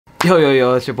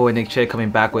Yo, it's your boy Nick Chae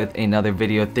coming back with another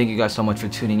video. Thank you guys so much for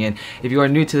tuning in. If you are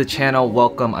new to the channel,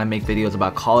 welcome. I make videos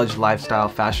about college, lifestyle,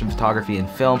 fashion, photography, and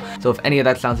film. So if any of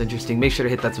that sounds interesting, make sure to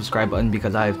hit that subscribe button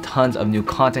because I have tons of new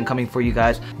content coming for you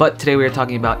guys. But today we are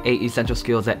talking about 8 essential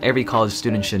skills that every college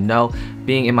student should know.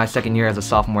 Being in my second year as a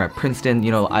sophomore at Princeton,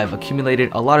 I've accumulated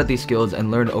a lot of these skills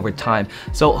and learned over time.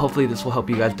 So hopefully this will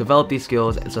help you guys develop these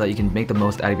skills so that you can make the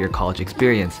most out of your college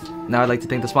experience. Now I'd like to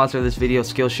thank the sponsor of this video,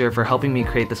 Skillshare, for helping me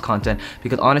create this content,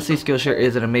 because honestly Skillshare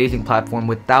is an amazing platform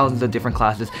with thousands of different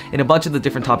classes in a bunch of the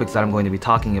different topics that I'm going to be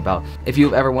talking about. If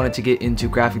you've ever wanted to get into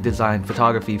graphic design,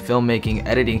 photography, filmmaking,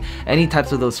 editing, any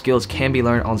types of those skills can be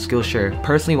learned on Skillshare.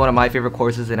 Personally, one of my favorite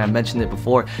courses, and I mentioned it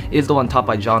before, is the one taught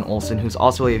by John Olson, who's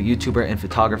also a YouTuber and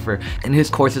photographer. And his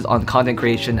courses on content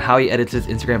creation, how he edits his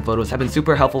Instagram photos, have been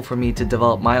super helpful for me to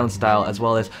develop my own style as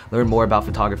well as learn more about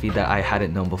photography that I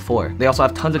hadn't known before. They also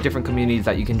have tons of different communities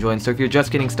that you can join, so if you're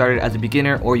just getting started as a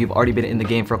beginner or you've already been in the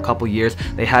game for a couple years,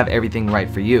 they have everything right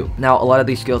for you. Now, a lot of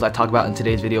these skills I talk about in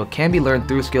today's video can be learned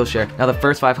through Skillshare. Now, the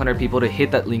first 500 people to hit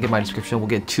that link in my description will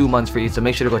get 2 months free, so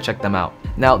make sure to go check them out.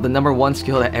 Now, the number one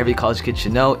skill that every college kid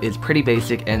should know is pretty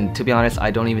basic, and to be honest,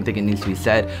 I don't even think it needs to be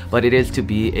said, but it is to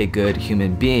be a good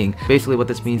human being. Basically, what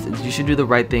this means is you should do the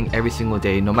right thing every single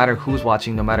day, no matter who's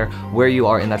watching, no matter where you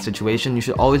are in that situation. You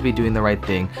should always be doing the right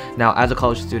thing. Now, as a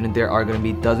college student, there are going to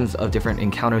be dozens of different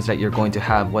encounters that you're going to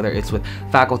have, whether it's with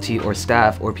faculty or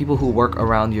staff or people who work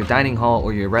around your dining hall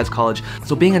or your res college.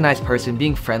 So being a nice person,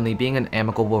 being friendly, being an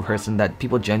amicable person that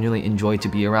people genuinely enjoy to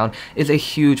be around is a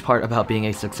huge part about being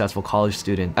a successful college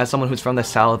student. As someone who's from the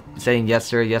South, saying yes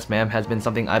sir, yes ma'am has been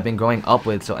something I've been growing up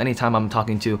with. So anytime I'm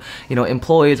talking to,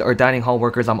 employees or dining hall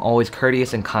workers, I'm always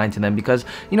courteous and kind to them because,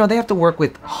 they have to work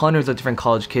with hundreds of different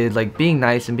college kids. Like, being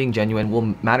nice and being genuine will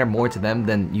matter more to them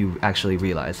than you actually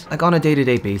realize. Like, on a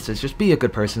day-to-day basis, just be a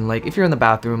good person. Like, if you're in the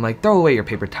bathroom, like, throw away your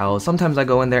paper towels. Sometimes I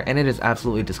go in there and it is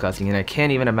absolutely disgusting and I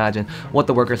can't even imagine what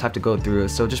the workers have to go through.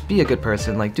 So just be a good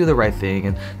person, like, do the right thing,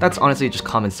 and that's honestly just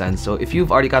common sense. So if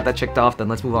you've already got that checked off, then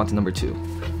let's move on to number 2.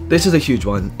 This is a huge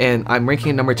one, and I'm ranking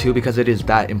it number 2 because it is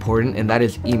that important, and that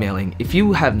is emailing. If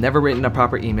you have never written a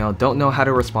proper email, don't know how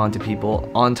to respond to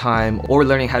people on time, or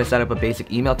learning how to set up a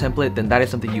basic email template, then that is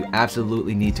something you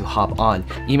absolutely need to hop on.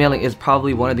 Emailing is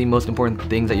probably one of the most important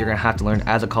things that you're gonna have to learn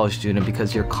as a college student,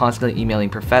 because you're constantly emailing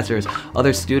professors,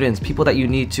 other students, people that you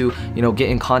need to, get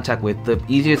in contact with. The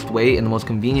easiest way and the most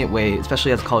convenient way,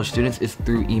 especially as college students, is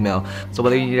through email. So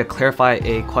whether you need to clarify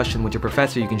a question with your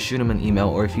professor, you can shoot them an email,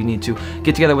 or if you need to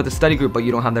get together with a study group but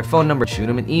you don't have their phone number, shoot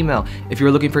them an email. If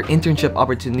you're looking for internship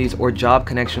opportunities or job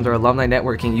connections or alumni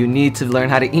networking, you need to learn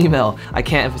how to email. I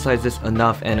can't emphasize this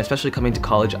enough, and especially coming to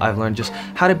college, I've learned just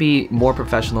how to be more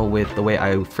professional with the way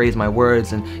I phrase my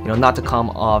words, and not to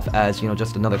come off as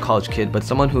just another college kid, but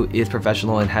someone who is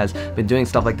professional and has been doing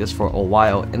stuff like this for a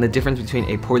while. And the difference between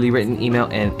a poorly written email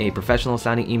and a professional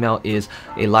sounding email is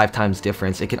a lifetime's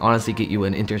difference. It can honestly get you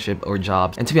an internship or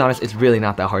jobs, and to be honest, it's really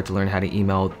not that hard to learn how to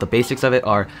email. The basics of it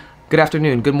are: good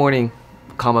afternoon, good morning,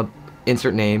 comma,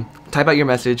 insert name. Type out your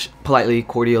message politely,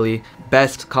 cordially.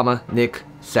 Best, comma, Nick,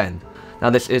 send. Now,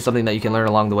 this is something that you can learn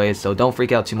along the way, so don't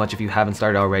freak out too much if you haven't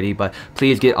started already, but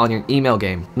please get on your email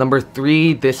game. Number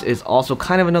 3, this is also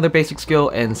kind of another basic skill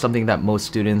and something that most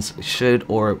students should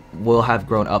or will have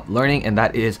grown up learning, and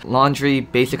that is laundry,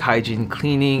 basic hygiene,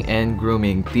 cleaning, and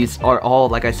grooming. These are all,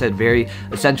 like I said, very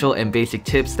essential and basic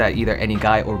tips that either any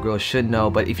guy or girl should know.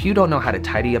 But if you don't know how to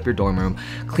tidy up your dorm room,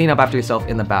 clean up after yourself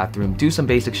in the bathroom, do some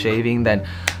basic shaving, then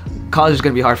college is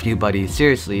gonna be hard for you, buddy.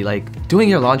 Seriously, like, doing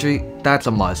your laundry, that's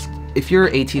a must. If you're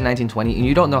 18, 19, 20 and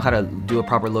you don't know how to do a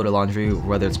proper load of laundry,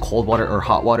 whether it's cold water or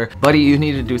hot water, buddy, you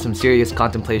need to do some serious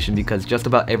contemplation, because just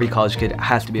about every college kid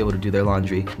has to be able to do their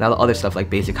laundry. Now, the other stuff like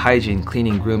basic hygiene,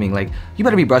 cleaning, grooming, like, you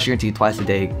better be brushing your teeth twice a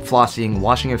day, flossing,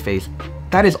 washing your face.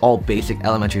 That is all basic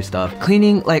elementary stuff.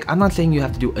 Cleaning, like, I'm not saying you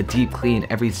have to do a deep clean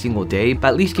every single day, but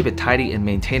at least keep it tidy and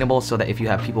maintainable so that if you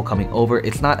have people coming over,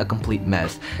 it's not a complete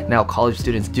mess. Now, college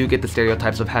students do get the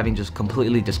stereotypes of having just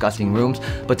completely disgusting rooms,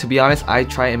 but to be honest, I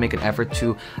try and make an effort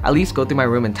to at least go through my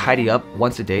room and tidy up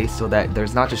once a day so that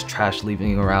there's not just trash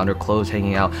leaving around or clothes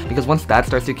hanging out, because once that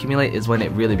starts to accumulate is when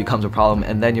it really becomes a problem,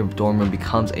 and then your dorm room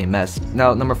becomes a mess.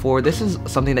 Now, number 4, this is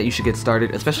something that you should get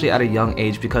started, especially at a young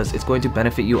age, because it's going to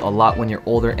benefit you a lot when you're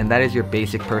you're older, and that is your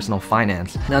basic personal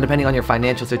finance. Now, depending on your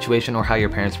financial situation or how your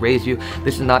parents raised you,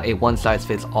 this is not a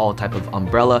one-size-fits-all type of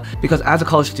umbrella, because as a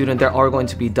college student, there are going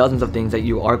to be dozens of things that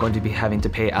you are going to be having to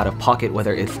pay out of pocket,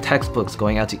 whether it's textbooks,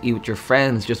 going out to eat with your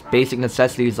friends, just basic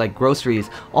necessities like groceries.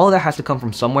 All of that has to come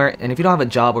from somewhere, and if you don't have a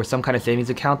job or some kind of savings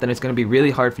account, then it's going to be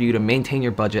really hard for you to maintain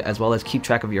your budget as well as keep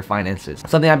track of your finances.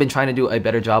 Something I've been trying to do a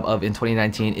better job of in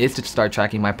 2019 is to start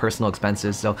tracking my personal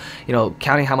expenses. So, you know,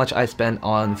 counting how much I spend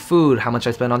on food, how much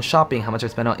I spend on shopping, how much I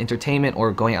spend on entertainment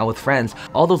or going out with friends.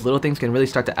 All those little things can really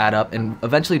start to add up and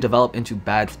eventually develop into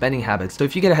bad spending habits. So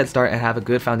if you get a head start and have a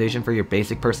good foundation for your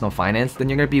basic personal finance, then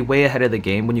you're going to be way ahead of the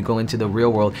game when you go into the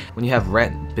real world, when you have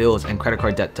rent, bills, and credit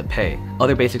card debt to pay.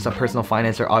 Other basics of personal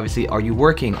finance are obviously, are you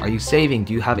working? Are you saving?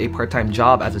 Do you have a part-time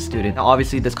job as a student? Now,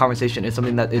 obviously, this conversation is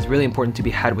something that is really important to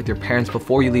be had with your parents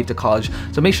before you leave to college.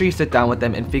 So make sure you sit down with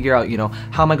them and figure out, you know,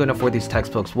 how am I going to afford these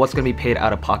textbooks? What's going to be paid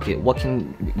out of pocket? What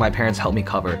can my parents help me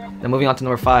cover? Now, moving on to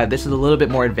number 5, this is a little bit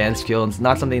more advanced skill. It's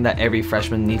not something that every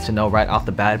freshman needs to know right off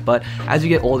the bat, but as you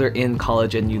get older in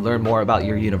college and you learn more about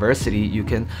your university, you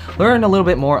can learn a little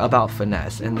bit more about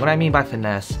finesse. And what I mean by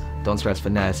finesse, don't stress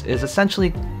finesse, is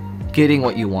essentially getting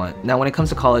what you want. Now, when it comes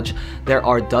to college, there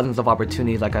are dozens of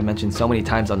opportunities, like I mentioned so many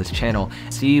times on this channel.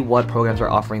 See what programs are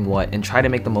offering what and try to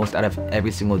make the most out of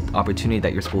every single opportunity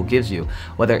that your school gives you,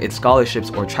 whether it's scholarships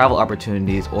or travel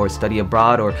opportunities or study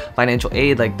abroad or financial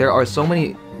aid. Like, there are so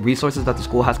many resources that the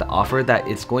school has to offer that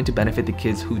it's going to benefit the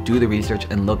kids who do the research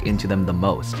and look into them the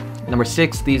most. Number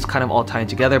 6, these kind of all tie in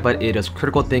together, but it is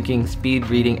critical thinking, speed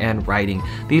reading, and writing.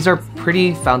 These are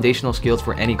pretty foundational skills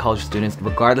for any college students,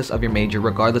 regardless of your major,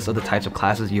 regardless of the types of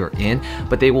classes you're in,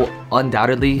 but they will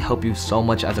undoubtedly help you so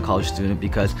much as a college student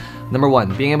because, number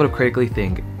 1, being able to critically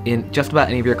think. In just about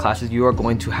any of your classes, you are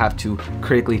going to have to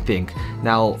critically think.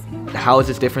 Now, how is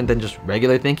this different than just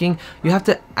regular thinking? You have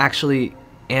to actually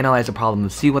analyze a problem,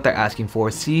 see what they're asking for,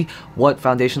 see what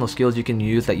foundational skills you can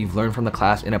use that you've learned from the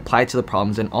class and apply to the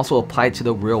problems, and also apply to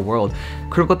the real world.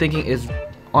 Critical thinking is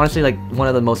honestly like one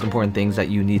of the most important things that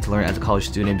you need to learn as a college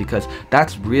student, because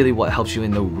that's really what helps you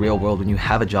in the real world when you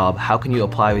have a job. How can you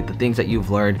apply the things that you've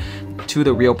learned to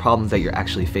the real problems that you're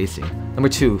actually facing? Number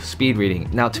 2, speed reading.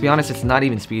 Now, to be honest, it's not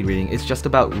even speed reading. It's just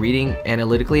about reading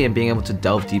analytically and being able to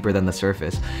delve deeper than the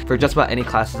surface. For just about any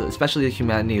classes, especially the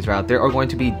humanities route, there are going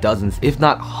to be dozens, if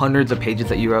not hundreds of pages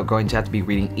that you are going to have to be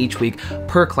reading each week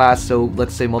per class. So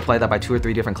let's say multiply that by 2 or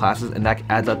 3 different classes, and that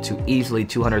adds up to easily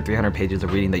 200, 300 pages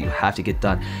of reading that you have to get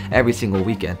done every single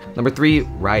weekend. Number 3,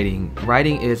 writing.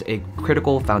 Writing is a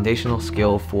critical foundational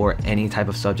skill for any type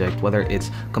of subject, whether it's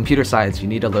computer science, you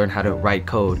need to learn how to write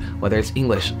code, whether it's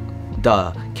English,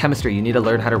 chemistry, you need to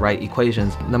learn how to write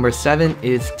equations. Number 7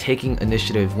 is taking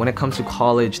initiative. When it comes to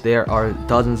college, there are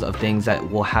dozens of things that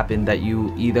will happen that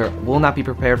you either will not be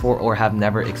prepared for or have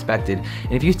never expected.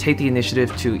 And if you take the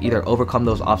initiative to either overcome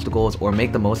those obstacles or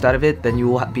make the most out of it, then you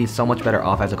will be so much better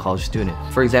off as a college student.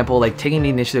 For example, like taking the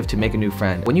initiative to make a new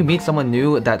friend. When you meet someone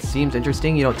new that seems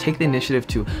interesting, you know, take the initiative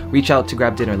to reach out to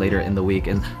grab dinner later in the week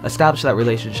and establish that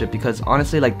relationship, because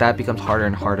honestly, like, that becomes harder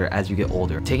and harder as you get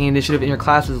older. Taking initiative in your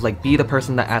classes, like, be the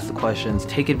person that asks the questions,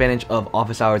 take advantage of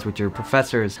office hours with your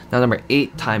professors. Now, number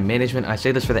 8, time management. I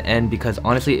say this for the end because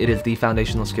honestly it is the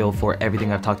foundational skill for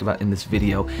everything I've talked about in this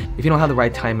video. If you don't have the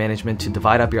right time management to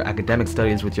divide up your academic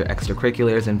studies with your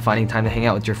extracurriculars and finding time to hang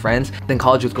out with your friends, then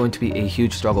college is going to be a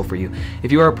huge struggle for you.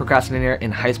 If you are a procrastinator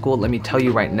in high school, let me tell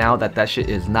you right now that that shit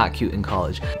is not cute in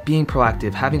college. Being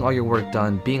proactive, having all your work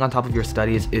done, being on top of your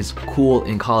studies is cool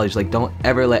in college. Like, don't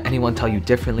ever let anyone tell you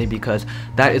differently, because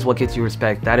that is what gets you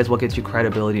respect, that is what gets you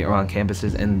credibility around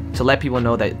campuses, and to let people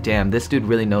know that, damn, this dude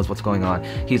really knows what's going on.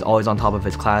 He's always on top of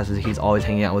his classes, he's always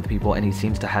hanging out with people, and he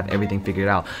seems to have everything figured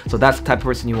out. So that's the type of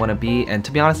person you want to be, and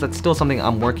to be honest, that's still something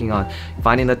I'm working on.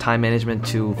 Finding the time management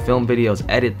to film videos,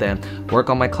 edit them, work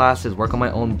on my classes, work on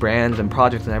my own brands and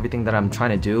projects, and everything that I'm trying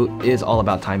to do is all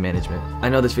about time management. I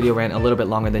know this video ran a little bit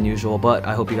longer than usual, but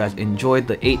I hope you guys enjoyed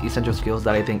the 8 essential skills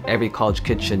that I think every college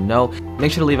kid should know.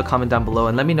 Make sure to leave a comment down below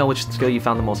and let me know which skill you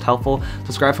found the most helpful.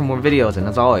 Subscribe for more videos, and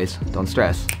as always, don't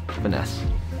stress, finesse.